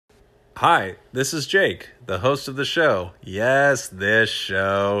Hi, this is Jake, the host of the show. Yes, this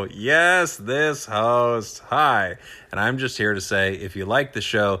show. Yes, this host. Hi. And I'm just here to say, if you like the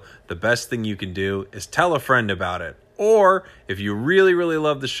show, the best thing you can do is tell a friend about it. Or if you really, really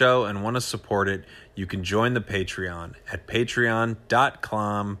love the show and want to support it, you can join the Patreon at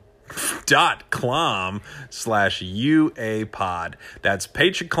patreon.com/UAPod. That's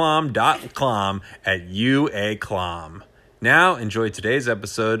patreon.com/UAClom. Now, enjoy today's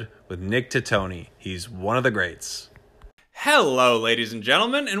episode with Nick Titoni. He's one of the greats. Hello, ladies and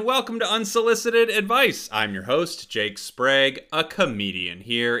gentlemen, and welcome to Unsolicited Advice. I'm your host, Jake Sprague, a comedian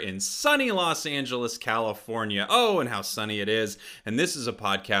here in sunny Los Angeles, California. Oh, and how sunny it is. And this is a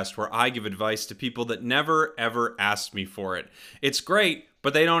podcast where I give advice to people that never, ever asked me for it. It's great,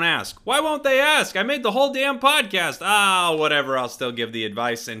 but they don't ask. Why won't they ask? I made the whole damn podcast. Whatever, I'll still give the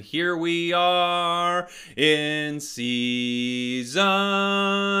advice. And here we are in Season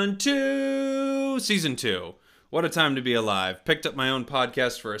 2. What a time to be alive. Picked up my own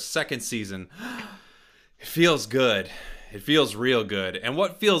podcast for a second season. It feels good. It feels real good. And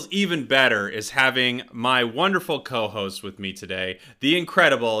what feels even better is having my wonderful co-host with me today, the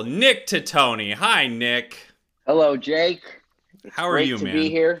incredible Nick Titoni. Hi, Nick. Hello, Jake. How are you, man? Great to be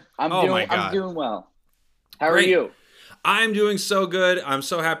here. I'm doing well. How are you? I'm doing so good. I'm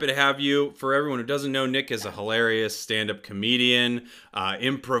so happy to have you. For everyone who doesn't know, Nick is a hilarious stand-up comedian,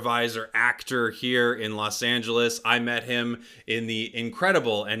 improviser, actor here in Los Angeles. I met him in the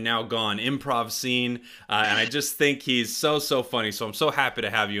incredible and now gone improv scene, and I just think he's so funny. So I'm so happy to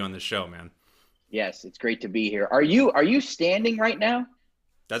have you on the show, man. Yes, it's great to be here. Are you standing right now?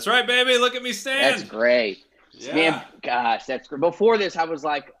 That's right, baby. Look at me stand. That's great. Yeah. Man, gosh, that's great. Before this, I was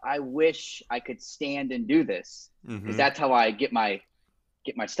like, I wish I could stand and do this. Because that's how I get my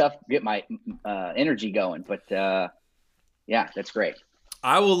energy going. But yeah, that's great.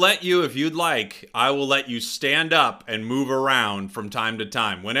 I will let you, if you'd like, I will let you stand up and move around from time to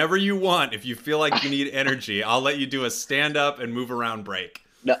time. Whenever you want, if you feel like you need energy, I'll let you do a stand up and move around break.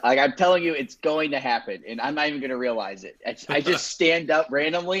 No, like I'm telling you, it's going to happen, and I'm not even going to realize it. I just stand up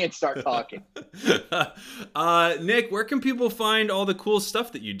randomly and start talking. Nick, where can people find all the cool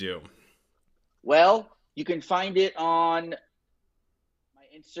stuff that you do? Well, you can find it on my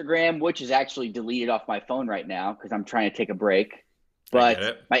Instagram, which is actually deleted off my phone right now because I'm trying to take a break.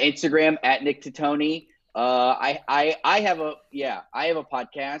 But my Instagram at Nick Titoni. I have a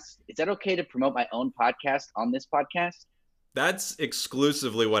podcast. Is that okay to promote my own podcast on this podcast? That's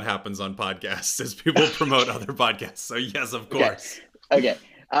exclusively what happens on podcasts is people promote other podcasts. So yes, of course. Okay.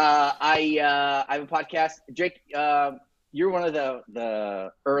 I have a podcast. Jake, you're one of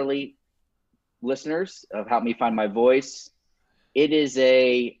the early listeners of Help Me Find My Voice. It is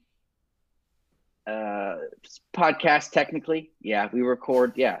a podcast technically. Yeah, we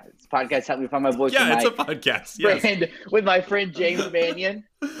record. Yeah, it's a podcast Help Me Find My Voice. Yeah, it's a podcast. Yes. With my friend James Mannion.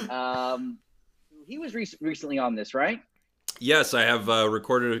 He was recently on this, right? Yes, I have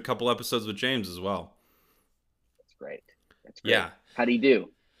recorded a couple episodes with James as well. That's great. Yeah. How'd he do?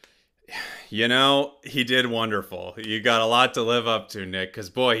 You know, he did wonderful. You got a lot to live up to, Nick,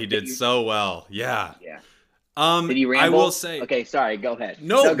 because, boy, he did so well. Yeah. Yeah. Did he ramble? I will say... Okay, sorry. Go ahead.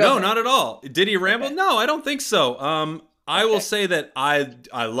 No, not at all. Did he ramble? Okay. No, I don't think so. I will say that I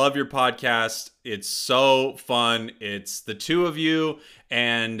love your podcast. It's so fun. It's the two of you,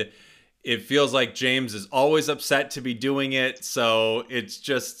 and... It feels like James is always upset to be doing it, so it's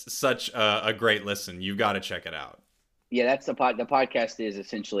just such a great listen. You've got to check it out. Yeah, that's the podcast is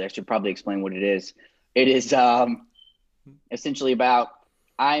essentially, I should probably explain what it is. It is essentially about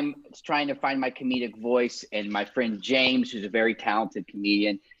I'm trying to find my comedic voice, and my friend James, who's a very talented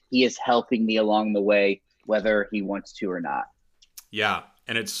comedian, he is helping me along the way, whether he wants to or not. Yeah.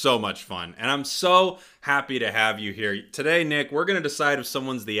 And it's so much fun. And I'm so happy to have you here. Today, Nick, we're going to decide if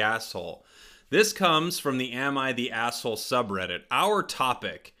someone's the asshole. This comes from the Am I the Asshole subreddit. Our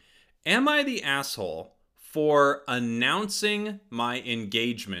topic, am I the asshole for announcing my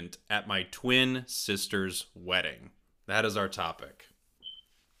engagement at my twin sister's wedding? That is our topic.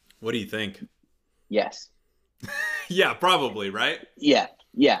 What do you think? Yes. Yeah, probably, right? Yeah.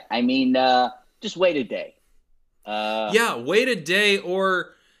 I mean, just wait a day. Wait a day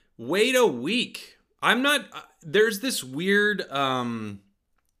or wait a week. I'm not, there's this weird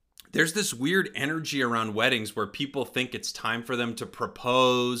energy around weddings where people think it's time for them to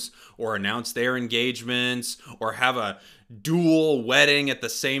propose or announce their engagements or have a dual wedding at the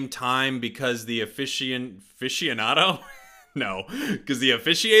same time because the aficionado? No, because the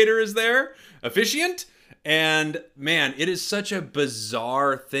officiator is there. Officiant? And man, it is such a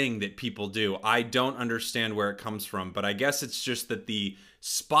bizarre thing that people do. I don't understand where it comes from, but I guess it's just that the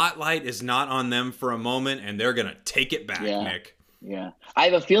spotlight is not on them for a moment, and they're gonna take it back, Nick. Yeah. I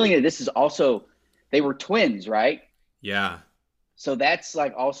have a feeling that this is also, they were twins, right? Yeah. So that's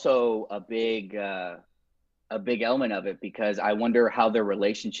like also a big element of it, because I wonder how their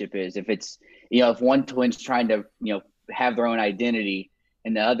relationship is. If it's, if one twin's trying to, have their own identity,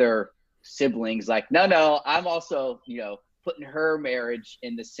 and the other siblings like, no, I'm also, putting her marriage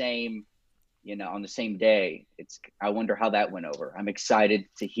in the same, on the same day. I wonder how that went over. I'm excited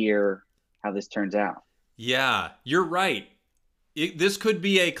to hear how this turns out. Yeah, you're right. This could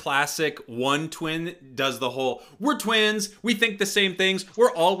be a classic one twin does the whole, we're twins, we think the same things,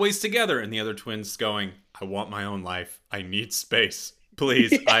 we're always together. And the other twin's going, I want my own life. I need space.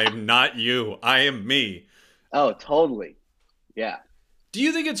 Please, I am not you. I am me. Oh, totally. Yeah. Do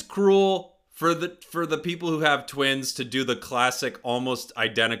you think it's cruel for the people who have twins to do the classic almost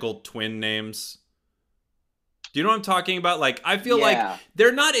identical twin names? Do you know what I'm talking about? Like, I feel like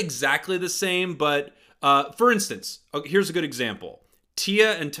they're not exactly the same, but for instance, here's a good example.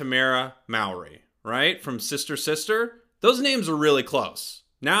 Tia and Tamara Mowry, right? From Sister Sister. Those names are really close.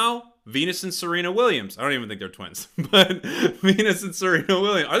 Now, Venus and Serena Williams. I don't even think they're twins, but Venus and Serena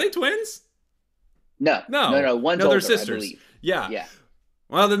Williams. Are they twins? No. One's older, they're sisters. I believe. Yeah.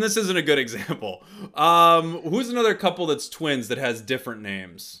 Well, then this isn't a good example. Who's another couple that's twins that has different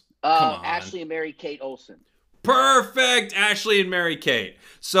names? Ashley and Mary-Kate Olsen. Perfect! Ashley and Mary-Kate.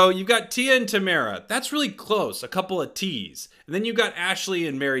 So you've got Tia and Tamara. That's really close. A couple of T's. And then you've got Ashley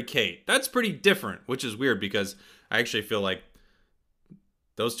and Mary-Kate. That's pretty different, which is weird because I actually feel like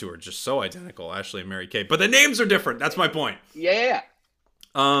those two are just so identical, Ashley and Mary-Kate. But the names are different. That's my point. Yeah.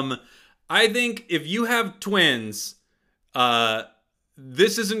 I think if you have twins,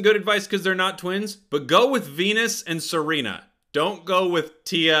 this isn't good advice because they're not twins, but go with Venus and Serena. Don't go with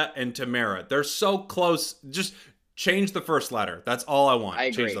Tia and Tamara. They're so close. Just change the first letter. That's all I want. I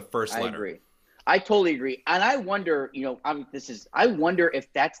agree. Change the first letter. I agree. I totally agree. And I wonder, I wonder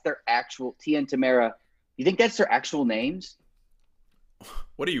if that's their actual, Tia and Tamara, you think that's their actual names?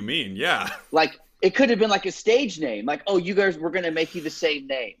 What do you mean? Yeah. Like, it could have been like a stage name. Like, oh, you guys, we're going to make you the same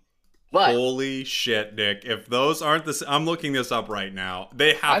name. But holy shit, Nick. If those aren't the same, I'm looking this up right now.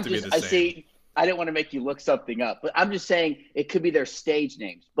 They have to be the same. I didn't want to make you look something up, but I'm just saying it could be their stage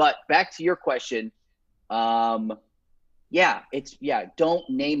names. But back to your question. Don't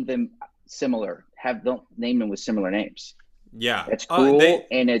name them similar. Don't name them with similar names. Yeah. It's cool.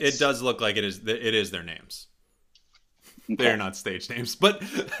 It does look like it is their names. Okay. They're not stage names. But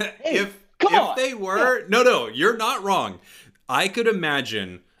if they were, no, you're not wrong. I could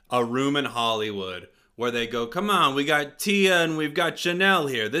imagine a room in Hollywood where they go, come on, we got Tia and we've got Janelle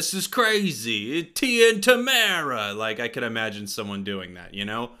here. This is crazy. Tia and Tamara. Like, I could imagine someone doing that,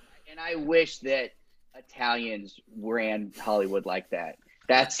 And I wish that Italians ran Hollywood like that.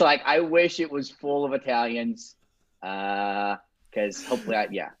 That's like, I wish it was full of Italians. Because hopefully,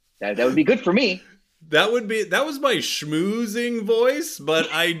 that would be good for me. That was my schmoozing voice,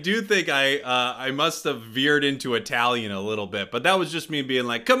 but I do think I must have veered into Italian a little bit. But that was just me being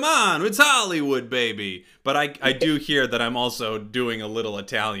like, come on, it's Hollywood, baby. But I do hear that I'm also doing a little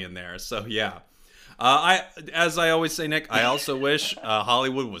Italian there. So, yeah. As I always say, Nick, I also wish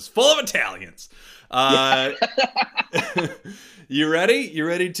Hollywood was full of Italians. You ready? You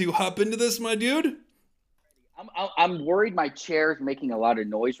ready to hop into this, my dude? I'm worried my chair is making a lot of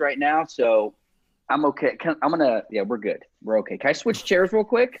noise right now, so I'm okay. We're good. We're okay. Can I switch chairs real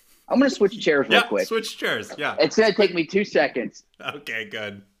quick? I'm going to switch chairs real quick. Switch chairs. Yeah. It's going to take me 2 seconds. Okay,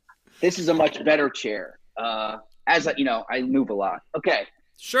 good. This is a much better chair. As I move a lot. Okay.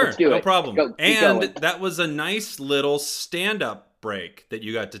 Sure. No problem. That was a nice little stand-up break that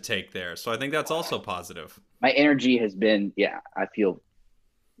you got to take there. So I think that's also positive. My energy has been, I feel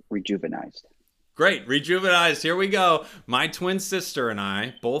rejuvenized. Great. Rejuvenized. Here we go. My twin sister and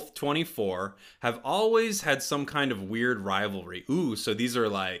I, both 24, have always had some kind of weird rivalry. Ooh, so these are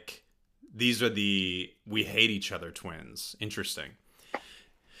the we hate each other twins. Interesting.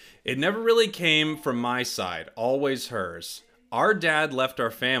 It never really came from my side, always hers. Our dad left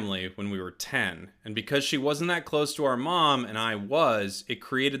our family when we were 10, and because she wasn't that close to our mom and I was, it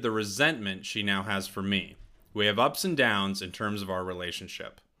created the resentment she now has for me. We have ups and downs in terms of our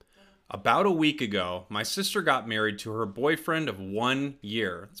relationship. About a week ago, my sister got married to her boyfriend of 1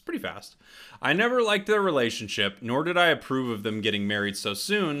 year. That's pretty fast. I never liked their relationship, nor did I approve of them getting married so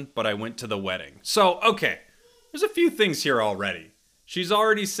soon, but I went to the wedding. So, okay, there's a few things here already. She's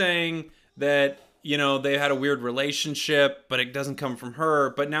already saying that, they had a weird relationship, but it doesn't come from her.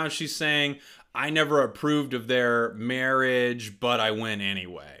 But now she's saying, I never approved of their marriage, but I went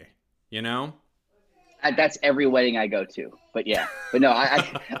anyway. That's every wedding I go to. But yeah, but no,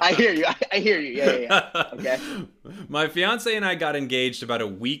 I hear you. I hear you. Yeah. Okay. My fiance and I got engaged about a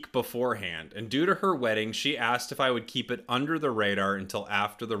week beforehand, and due to her wedding, she asked if I would keep it under the radar until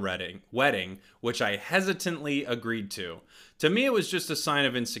after the wedding, which I hesitantly agreed to. To me, it was just a sign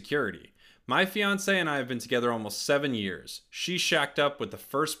of insecurity. My fiance and I have been together almost 7 years. She shacked up with the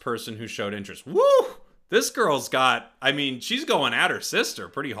first person who showed interest. Woo! This girl's got, I mean, she's going at her sister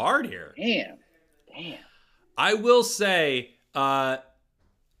pretty hard here. Damn. I will say, I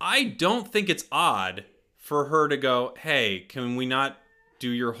don't think it's odd for her to go, hey, can we not do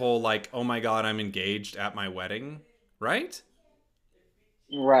your whole, like, oh my God, I'm engaged at my wedding, right?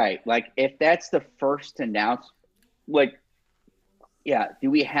 Right. Like, if that's the first announcement, like, yeah, do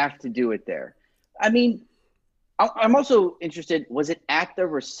we have to do it there? I mean, I'm also interested, was it at the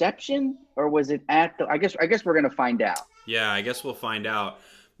reception or was it at the, I guess we're going to find out. Yeah, I guess we'll find out.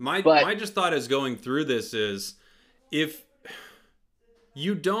 My just thought as going through this is, if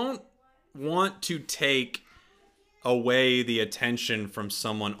you don't want to take away the attention from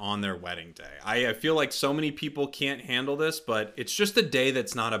someone on their wedding day, I feel like so many people can't handle this, but it's just a day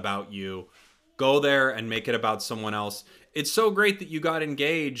that's not about you. Go there and make it about someone else. It's so great that you got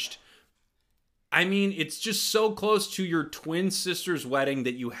engaged. I mean, it's just so close to your twin sister's wedding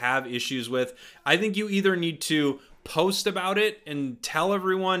that you have issues with. I think you either need to post about it and tell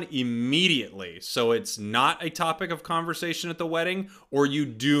everyone immediately so it's not a topic of conversation at the wedding, or you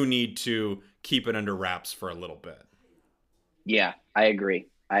do need to keep it under wraps for a little bit. Yeah, I agree.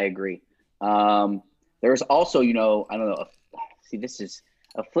 There's also, I don't know, see, this is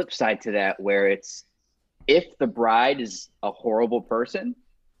a flip side to that, where it's, if the bride is a horrible person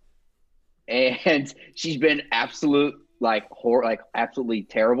and she's been absolutely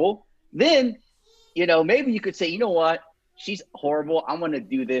terrible, then maybe you could say, you know what, she's horrible. I'm going to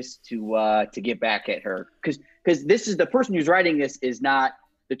do this to get back at her. Because this is the person who's writing this is not,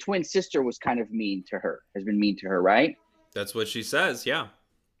 the twin sister was kind of has been mean to her, right? That's what she says, yeah.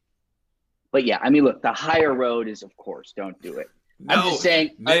 But yeah, I mean, look, the higher road is, of course, don't do it. No, I'm just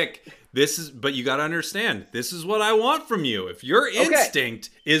saying, Nick, but you got to understand, this is what I want from you. If your instinct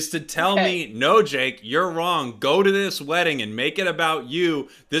is to tell me, no, Jake, you're wrong, go to this wedding and make it about you.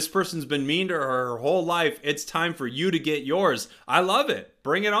 This person's been mean to her whole life. It's time for you to get yours. I love it.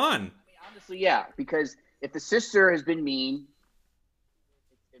 Bring it on. I mean, honestly, yeah, because if the sister has been mean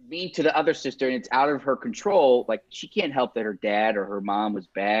to the other sister and it's out of her control, like, she can't help that her dad or her mom was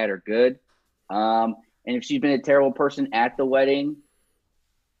bad or good. And if she's been a terrible person at the wedding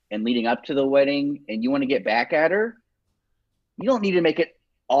and leading up to the wedding and you want to get back at her, you don't need to make it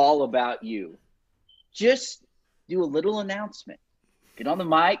all about you. Just do a little announcement. Get on the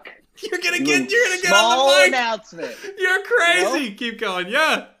mic. You're gonna get on the mic. Announcement. You're crazy. Keep going.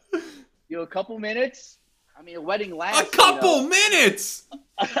 Yeah. A couple minutes. I mean, a wedding lasts. A couple minutes.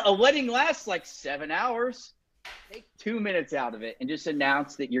 A wedding lasts like 7 hours. Take 2 minutes out of it and just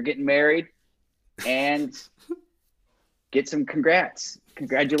announce that you're getting married. And get some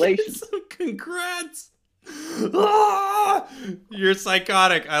congratulations. Congrats. Ah, you're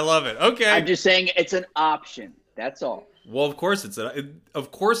psychotic. I love it. Okay. I'm just saying it's an option. That's all. Well, of course it's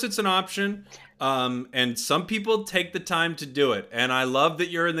an option. And some people take the time to do it. And I love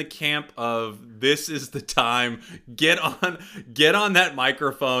that you're in the camp of, this is the time. Get on that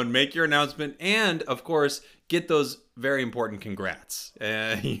microphone, make your announcement, and of course, get those very important congrats.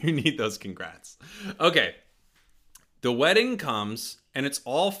 You need those congrats. Okay. The wedding comes and it's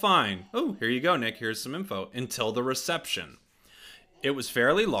all fine. Oh, here you go, Nick. Here's some info. Until the reception. It was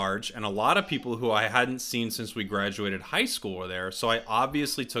fairly large, and a lot of people who I hadn't seen since we graduated high school were there, so I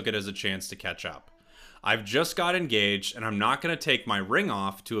obviously took it as a chance to catch up. I've just got engaged, and I'm not going to take my ring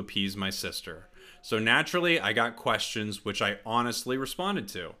off to appease my sister. So naturally, I got questions, which I honestly responded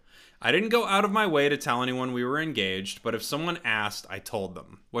to. I didn't go out of my way to tell anyone we were engaged, but if someone asked, I told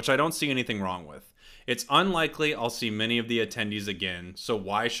them, which I don't see anything wrong with. It's unlikely I'll see many of the attendees again, so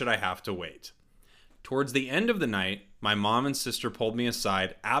why should I have to wait? Towards the end of the night, my mom and sister pulled me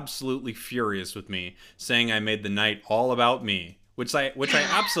aside, absolutely furious with me, saying I made the night all about me, which I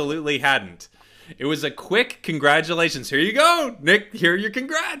absolutely hadn't. It was a quick congratulations. Here you go, Nick. Here are your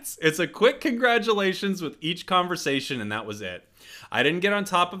congrats. It's a quick congratulations with each conversation, and that was it. I didn't get on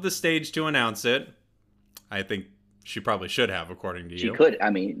top of the stage to announce it. I think she probably should have, according to you. She could.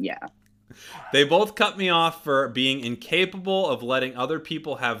 I mean, yeah. They both cut me off for being incapable of letting other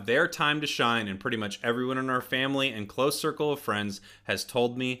people have their time to shine, and pretty much everyone in our family and close circle of friends has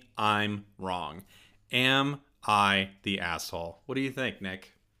told me I'm wrong. Am I the asshole? What do you think,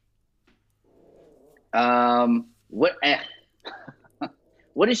 Nick? What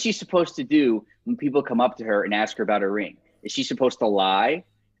is she supposed to do when people come up to her and ask her about her ring? Is she supposed to lie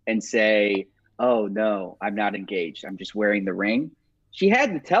and say, oh, no, I'm not engaged, I'm just wearing the ring? She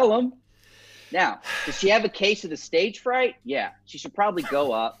had to tell him. Now, does she have a case of the stage fright? Yeah. She should probably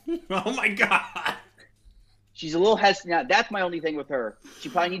go up. Oh, my God. She's a little hesitant. Now, that's my only thing with her. She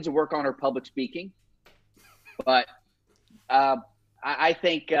probably needs to work on her public speaking. But I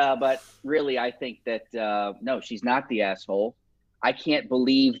think, but really, I think that, no, she's not the asshole. I can't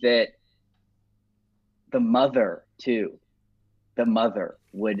believe that the mother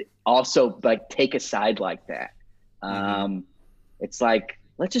would also like take a side like that. It's like,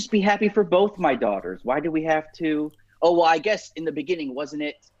 let's just be happy for both my daughters. Why do we have to? Oh, well, I guess in the beginning, wasn't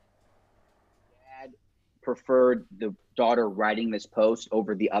it dad preferred the daughter writing this post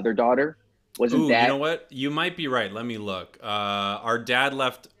over the other daughter? Wasn't that? You know what? You might be right. Let me look. Our dad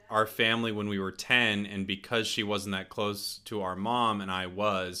left our family when we were 10, and because she wasn't that close to our mom and I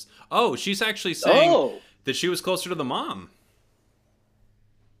was. Oh, she's actually saying that she was closer to the mom.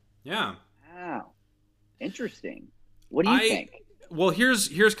 Yeah. Wow. Interesting. What do you think? Well, here's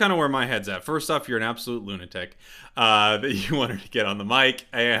kind of where my head's at. First off, you're an absolute lunatic that you wanted to get on the mic.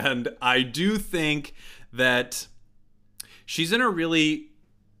 And I do think that she's in a really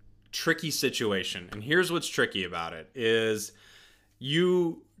tricky situation. And here's what's tricky about it is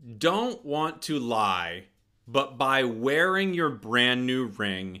you don't want to lie, but by wearing your brand new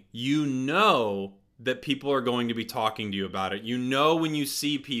ring, you know that people are going to be talking to you about it. You know, when you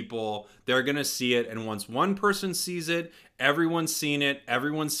see people, they're going to see it. And once one person sees it, everyone's seen it.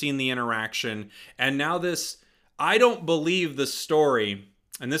 Everyone's seen the interaction. And now I don't believe the story.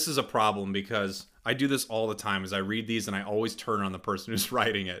 And this is a problem because I do this all the time as I read these and I always turn on the person who's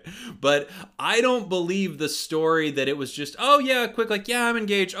writing it. But I don't believe the story that it was just, oh yeah, quick, like, yeah, I'm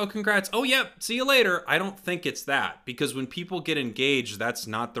engaged. Oh, congrats. Oh yeah, see you later. I don't think it's that, because when people get engaged, that's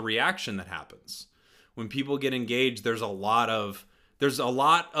not the reaction that happens. When people get engaged, there's a lot of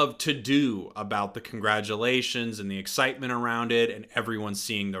to do about the congratulations and the excitement around it and everyone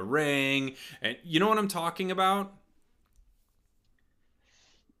seeing the ring. And you know what I'm talking about?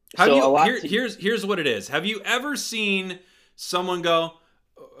 Here's what it is. Have you ever seen someone go,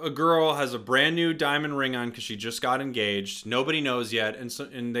 a girl has a brand new diamond ring on because she just got engaged. Nobody knows yet.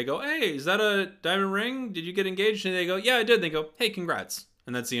 And they go, hey, is that a diamond ring? Did you get engaged? And they go, yeah, I did. And they go, hey, congrats.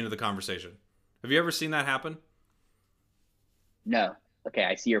 And that's the end of the conversation. Have you ever seen that happen? No. Okay,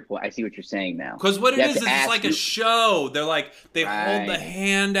 I see your point. I see what you're saying now. Because what it is it's like a show. They're like, they hold the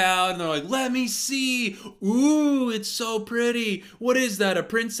hand out and they're like, let me see. Ooh, it's so pretty. What is that, a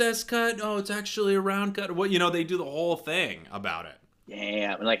princess cut? Oh, it's actually a round cut. What, they do the whole thing about it.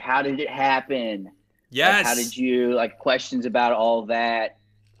 Yeah, like, how did it happen? Yes. Like, how did you, like, questions about all that.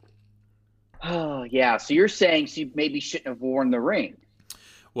 Oh, yeah. So you're saying she maybe shouldn't have worn the ring.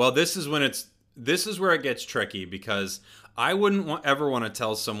 Well, this is where it gets tricky, because I wouldn't ever want to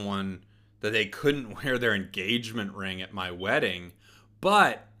tell someone that they couldn't wear their engagement ring at my wedding.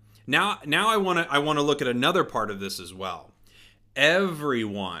 But now I want to look at another part of this as well.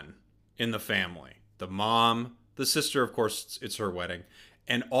 Everyone in the family, the mom, the sister, of course, it's her wedding,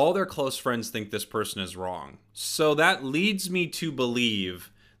 and all their close friends think this person is wrong. So that leads me to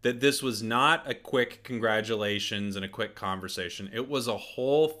believe that this was not a quick congratulations and a quick conversation. It was a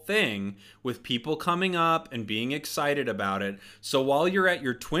whole thing with people coming up and being excited about it. So while you're at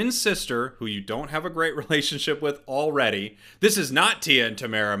your twin sister, who you don't have a great relationship with already, this is not Tia and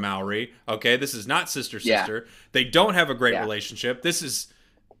Tamara Mowry, okay? This is not sister. Yeah. They don't have a great relationship. This is,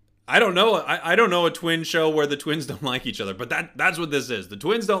 I don't know a twin show where the twins don't like each other, but that's what this is. The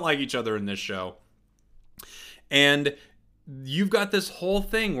twins don't like each other in this show. And you've got this whole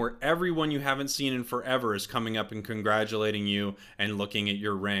thing where everyone you haven't seen in forever is coming up and congratulating you and looking at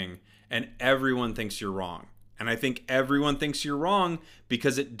your ring, and everyone thinks you're wrong. And I think everyone thinks you're wrong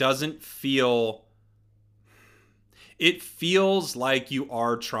because it feels like you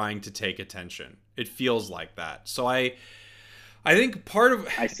are trying to take attention. It feels like that. So I think part of,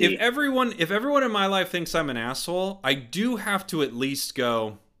 if everyone in my life thinks I'm an asshole, I do have to at least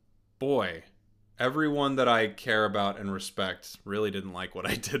go, boy, everyone that I care about and respect really didn't like what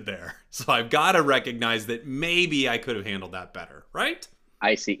I did there. So I've got to recognize that maybe I could have handled that better, right?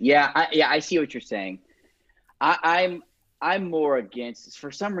 I see. Yeah, I see what you're saying. I'm more against, for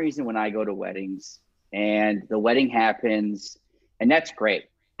some reason, when I go to weddings and the wedding happens, and that's great.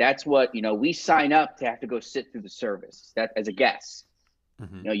 That's what, we sign up to have to go sit through the service, that as a guest.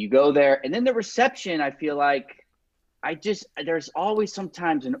 Mm-hmm. You go there, and then the reception, I feel like there's always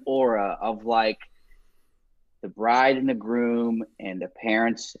sometimes an aura of like, the bride and the groom and the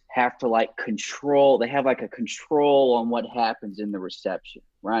parents have to like control. They have like a control on what happens in the reception,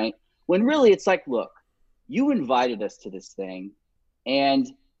 right? When really it's like, look, you invited us to this thing, and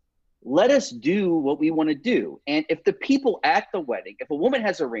let us do what we want to do. And if the people at the wedding, if a woman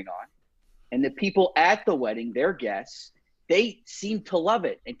has a ring on and the people at the wedding, their guests, they seem to love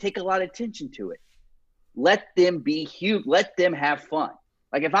it and take a lot of attention to it. Let them be huge. Let them have fun.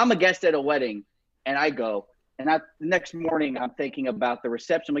 Like if I'm a guest at a wedding and I go, and the next morning I'm thinking about the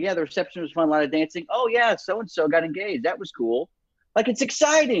reception. Like, yeah, the reception was fun, a lot of dancing. Oh yeah, so-and-so got engaged. That was cool. Like it's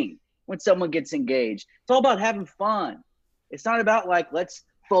exciting when someone gets engaged. It's all about having fun. It's not about like,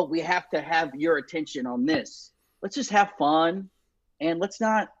 we have to have your attention on this. Let's just have fun. And let's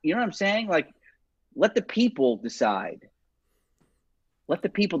not, you know what I'm saying? Like, let the people decide. Let the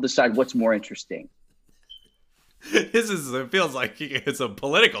people decide what's more interesting. It feels like it's a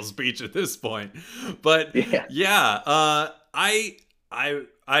political speech at this point. But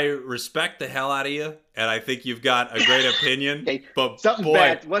I respect the hell out of you, and I think you've got a great opinion. Okay, but something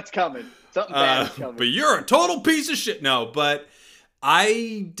bad, what's coming? Something bad is coming. But you're a total piece of shit. No, but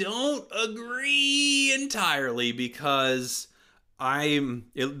I don't agree entirely, because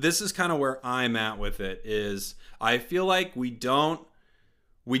this is kind of where I'm at with it, is I feel like we don't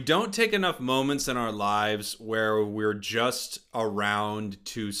take enough moments in our lives where we're just around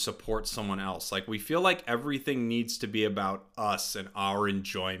to support someone else. Like we feel like everything needs to be about us and our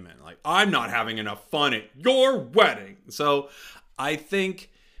enjoyment. Like I'm not having enough fun at your wedding. So I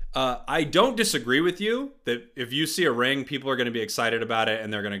think I don't disagree with you that if you see a ring, people are going to be excited about it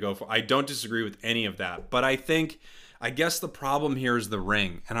and they're going to go for it. I don't disagree with any of that. But I guess the problem here is the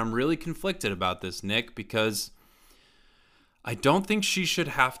ring. And I'm really conflicted about this, Nick, because I don't think she should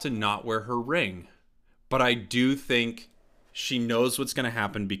have to not wear her ring. But I do think she knows what's going to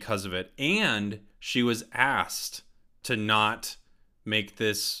happen because of it. And she was asked to not make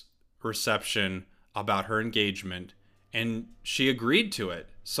this reception about her engagement. And she agreed to it.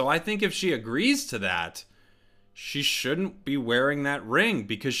 So I think if she agrees to that, she shouldn't be wearing that ring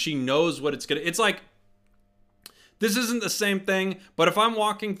because she knows what it's going to... It's like, this isn't the same thing, but if I'm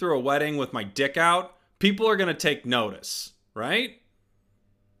walking through a wedding with my dick out, people are going to take notice, right?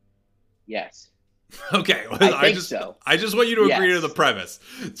 Yes. Okay. I just want you to agree to the premise.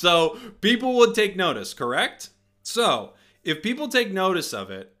 So people would take notice, correct? So if people take notice of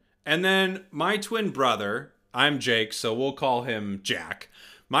it, and then my twin brother... I'm Jake, so we'll call him Jack.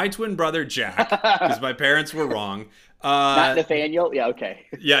 My twin brother, Jack, because my parents were wrong. Not Nathaniel? Yeah, okay.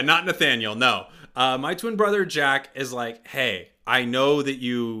 Yeah, not Nathaniel, no. My twin brother, Jack, is like, hey, I know that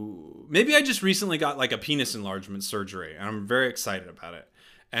maybe I just recently got like a penis enlargement surgery, and I'm very excited about it.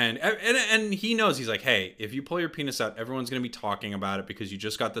 And he knows, he's like, hey, if you pull your penis out, everyone's going to be talking about it because you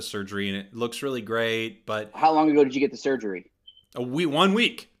just got the surgery, and it looks really great, but... How long ago did you get the surgery? 1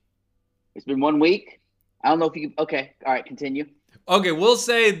 week. It's been 1 week? I don't know if you... Okay. All right. Continue. Okay. We'll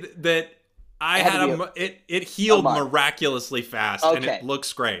say that it healed miraculously fast, and it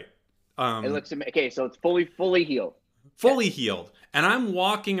looks great. It looks... Okay. So it's fully healed. Fully healed. And I'm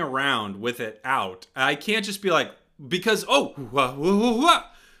walking around with it out. I can't just be like... Because... No,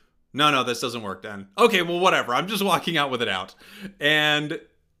 this doesn't work then. Okay. Well, whatever. I'm just walking out with it out. And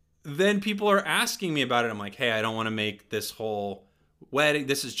then people are asking me about it. I'm like, hey, I don't want to make this whole wedding...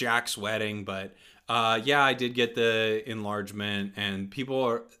 This is Jack's wedding, but... yeah, I did get the enlargement, and people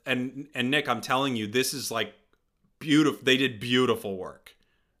are, and Nick, I'm telling you, this is like beautiful. They did beautiful work.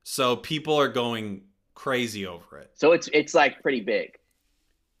 So people are going crazy over it. So it's like pretty big.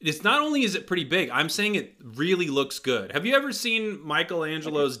 It's not only is it pretty big, I'm saying it really looks good. Have you ever seen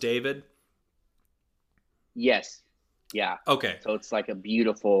Michelangelo's David? Yes. Yeah. Okay. So it's like a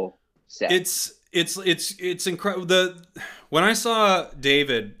beautiful set. It's incredible. When I saw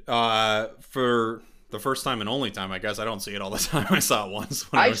David for the first time and only time, I guess I don't see it all the time. I saw it once.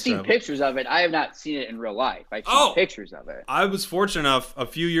 I've seen pictures of it. I have not seen it in real life. I've seen pictures of it. I was fortunate enough. A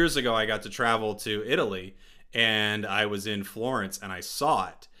few years ago, I got to travel to Italy, and I was in Florence, and I saw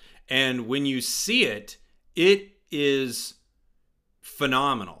it. And when you see it, it is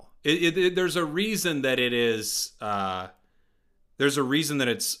phenomenal. There's a reason that it is. There's a reason that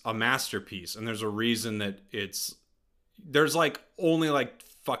it's a masterpiece, and there's a reason that there's like only like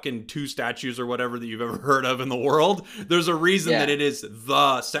fucking 2 statues or whatever that you've ever heard of in the world. There's a reason that it is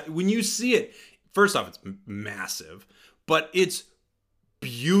when you see it, first off, it's massive, but it's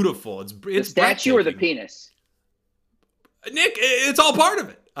beautiful. It's the statue or the penis? Nick, it's all part of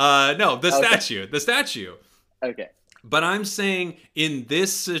it. No, the statue. Okay. But I'm saying in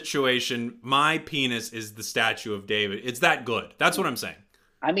this situation, my penis is the statue of David. It's that good. That's what I'm saying.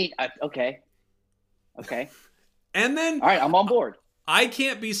 I mean, okay. And then... All right, I'm on board. I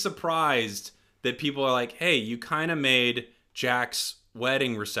can't be surprised that people are like, hey, you kind of made Jack's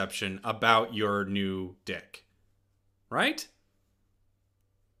wedding reception about your new dick. Right?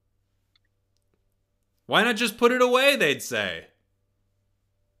 Why not just put it away, they'd say.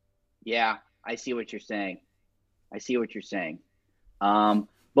 Yeah, I see what you're saying. But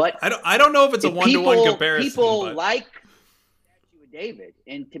I don't know if it's a one-to-one comparison. People like Statue of David.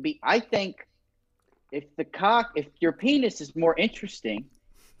 And I think if your penis is more interesting,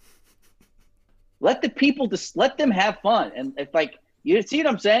 let them have fun. And if you see what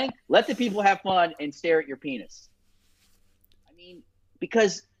I'm saying? Let the people have fun and stare at your penis. I mean,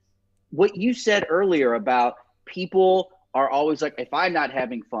 because what you said earlier about people are always like, if I'm not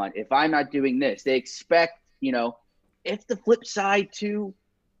having fun, if I'm not doing this, they expect, it's the flip side to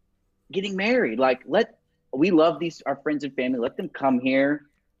getting married. We love our friends and family. Let them come here.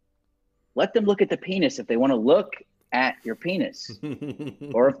 Let them look at the penis if they want to look at your penis.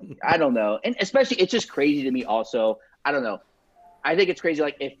 Or I don't know. And especially, it's just crazy to me also. I don't know. I think it's crazy,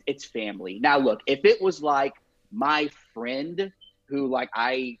 if it's family. Now, look, if it was my friend who my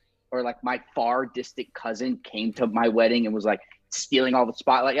far distant cousin came to my wedding and was stealing all the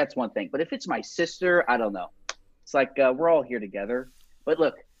spotlight, that's one thing. But if it's my sister, I don't know. It's we're all here together. But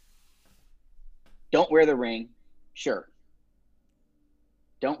look, don't wear the ring. Sure.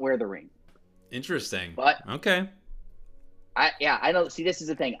 Don't wear the ring. Interesting. But okay. I know. See, this is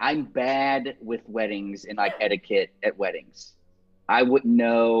the thing. I'm bad with weddings and etiquette at weddings. I wouldn't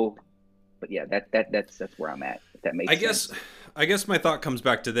know. But yeah, that's where I'm at. If that makes sense. I guess my thought comes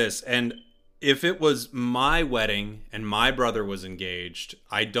back to this, and if it was my wedding and my brother was engaged,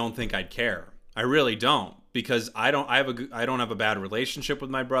 I don't think I'd care. I really don't, because I don't have a bad relationship with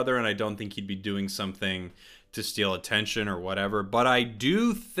my brother, and I don't think he'd be doing something to steal attention or whatever. But I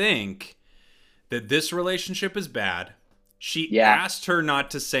do think that this relationship is bad. She asked her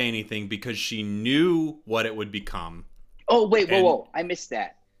not to say anything because she knew what it would become. Oh, wait, whoa. I missed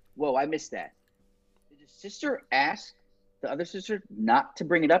that. Did the sister ask the other sister not to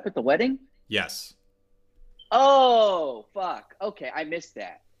bring it up at the wedding? Yes. Oh, fuck. Okay, I missed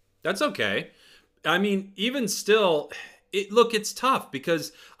that. That's okay. I mean, even still, it's tough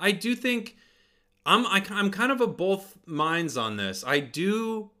because I do think I'm kind of of both minds on this. I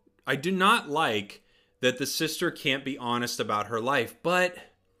do not like that the sister can't be honest about her life, but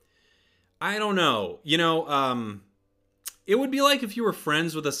I don't know. It would be like if you were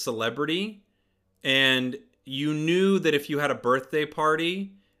friends with a celebrity and you knew that if you had a birthday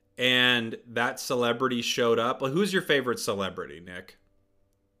party and that celebrity showed up. Well, who's your favorite celebrity, Nick?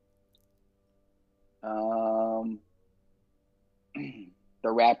 The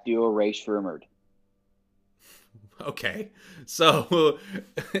rap duo Ray Shremmerd. Okay. So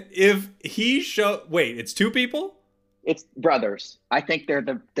if he wait, it's two people? It's brothers. I think they're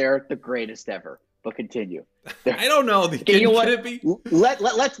the greatest ever. But continue. I don't know. You know what?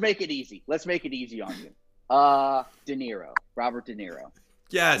 Let's make it easy. Let's make it easy on you. De Niro. Robert De Niro.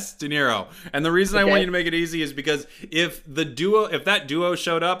 Yes, De Niro. And the reason I want you to make it easy is because if that duo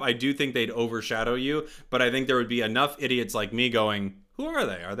showed up, I do think they'd overshadow you. But I think there would be enough idiots like me going, who are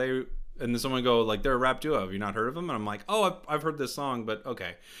they? Are they? And then someone go, they're a rap duo. Have you not heard of them? And I'm like, oh, I've heard this song, but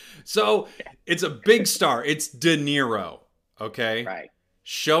okay. So it's a big star. It's De Niro. Okay? Right.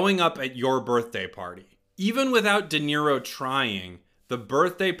 Showing up at your birthday party. Even without De Niro trying, the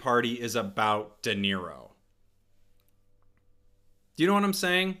birthday party is about De Niro. Do you know what I'm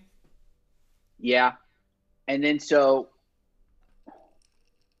saying? Yeah. And then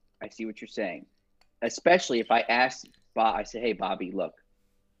I see what you're saying. Especially if I ask Bob, I say, hey, Bobby, look,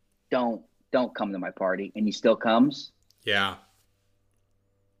 don't come to my party. And he still comes. Yeah.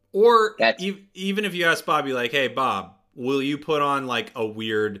 Or even if you ask Bobby, hey, Bob, will you put on a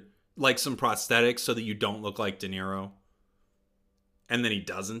weird, some prosthetics so that you don't look like De Niro? And then he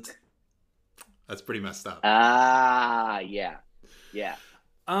doesn't. That's pretty messed up. Yeah. Yeah.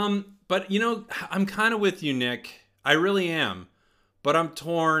 But I'm kind of with you, Nick. I really am. But I'm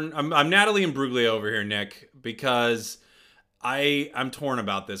torn. I'm Natalie Imbruglia over here, Nick, because I'm torn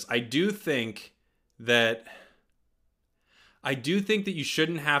about this. I do think that you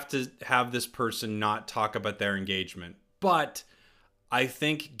shouldn't have to have this person not talk about their engagement. But I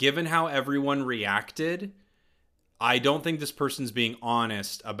think given how everyone reacted, I don't think this person's being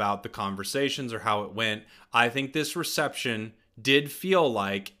honest about the conversations or how it went. I think this reception did feel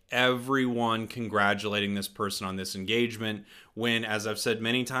like everyone congratulating this person on this engagement when, as I've said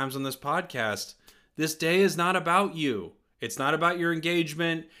many times on this podcast, this day is not about you. It's not about your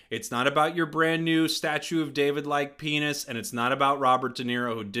engagement. It's not about your brand new Statue of David-like penis. And it's not about Robert De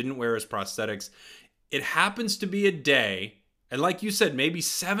Niro, who didn't wear his prosthetics. It happens to be a day, and like you said, maybe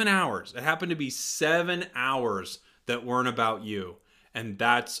 7 hours. It happened to be 7 hours that weren't about you. and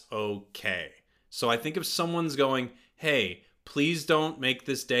that's okay. So I think if someone's going, hey, please don't make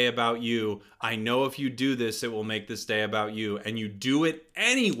this day about you. I know if you do this, it will make this day about you, and you do it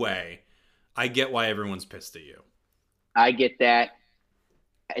anyway, I get why everyone's pissed at you. I get that.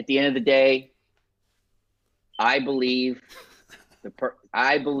 At the end of the day, I believe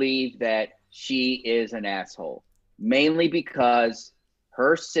that she is an asshole, mainly because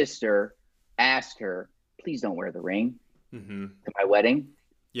her sister asked her, please don't wear the ring to my wedding.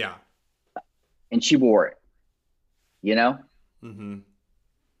 Yeah. And she wore it, you know? Mm-hmm.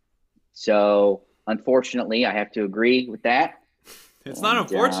 So, unfortunately, I have to agree with that. It's not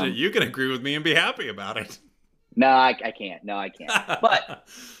unfortunate. You can agree with me and be happy about it. No, I can't. No, I can't. But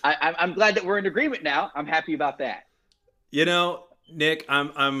I'm glad that we're in agreement now. I'm happy about that. You know, Nick,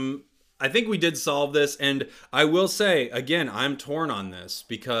 I think we did solve this, and I will say again, I'm torn on this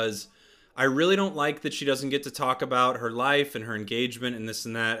because I really don't like that she doesn't get to talk about her life and her engagement and this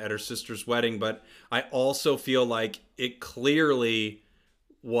and that at her sister's wedding, but I also feel like it clearly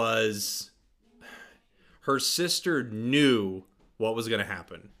was her sister knew what was going to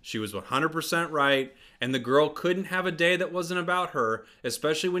happen. She was 100% right, and the girl couldn't have a day that wasn't about her,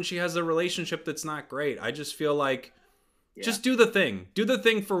 especially when she has a relationship that's not great. I just feel like just do the thing. Do the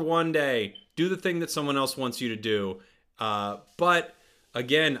thing for one day. Do the thing that someone else wants you to do. But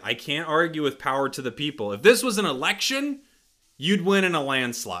again, I can't argue with power to the people. If this was an election, you'd win in a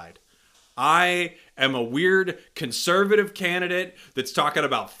landslide. I am a weird conservative candidate that's talking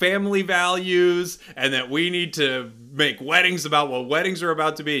about family values and that we need to make weddings about what weddings are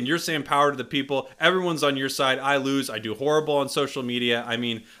about to be. And you're saying power to the people. Everyone's on your side. I lose. I do horrible on social media. I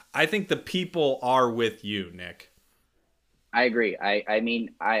mean, I think the people are with you, Nick. I agree.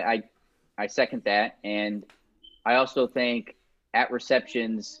 I second that. And I also think at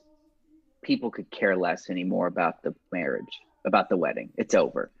receptions, people could care less anymore about the marriage, about the wedding. It's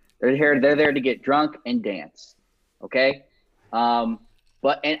over. They're there to get drunk and dance. Okay. I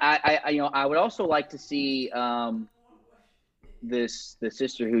would also like to see the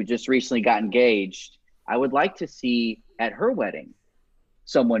sister who just recently got engaged. I would like to see at her wedding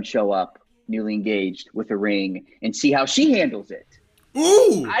someone show up newly engaged with a ring and see how she handles it.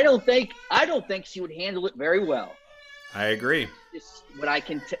 Ooh! I don't think she would handle it very well. I agree. Just what I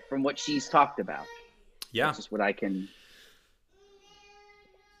can from what she's talked about. Yeah. That's just what I can.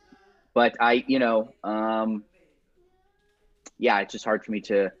 But it's just hard for me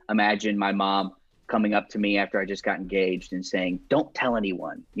to imagine my mom coming up to me after I just got engaged and saying, "Don't tell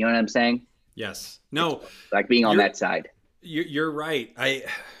anyone." You know what I'm saying? Yes. No. It's like being on that side. You're right.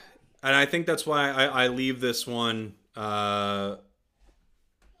 I think that's why I leave this one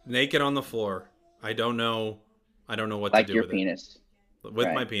naked on the floor. I don't know what to do with it. Like your penis.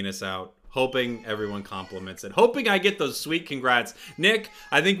 With my penis out. Hoping everyone compliments it. Hoping I get those sweet congrats. Nick,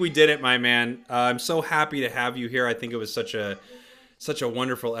 I think we did it, my man. I'm so happy to have you here. I think it was such a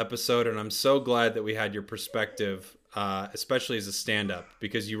wonderful episode, and I'm so glad that we had your perspective, especially as a stand-up,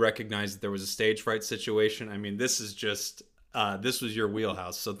 because you recognized that there was a stage fright situation. I mean, this is just, this was your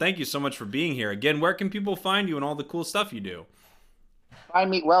wheelhouse. So thank you so much for being here. Again, where can people find you and all the cool stuff you do?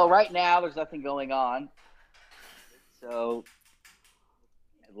 Find me, well, right now there's nothing going on. So...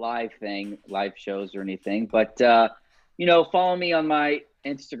 live shows or anything, but follow me on my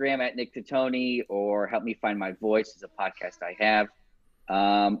Instagram at Nick Titoni, or help me find my voice is a podcast I have,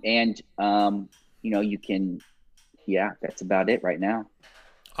 you can, that's about it right now.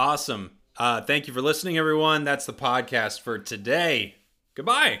 Awesome. Thank you for listening, everyone. That's the podcast for today.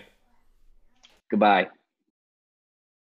 Goodbye.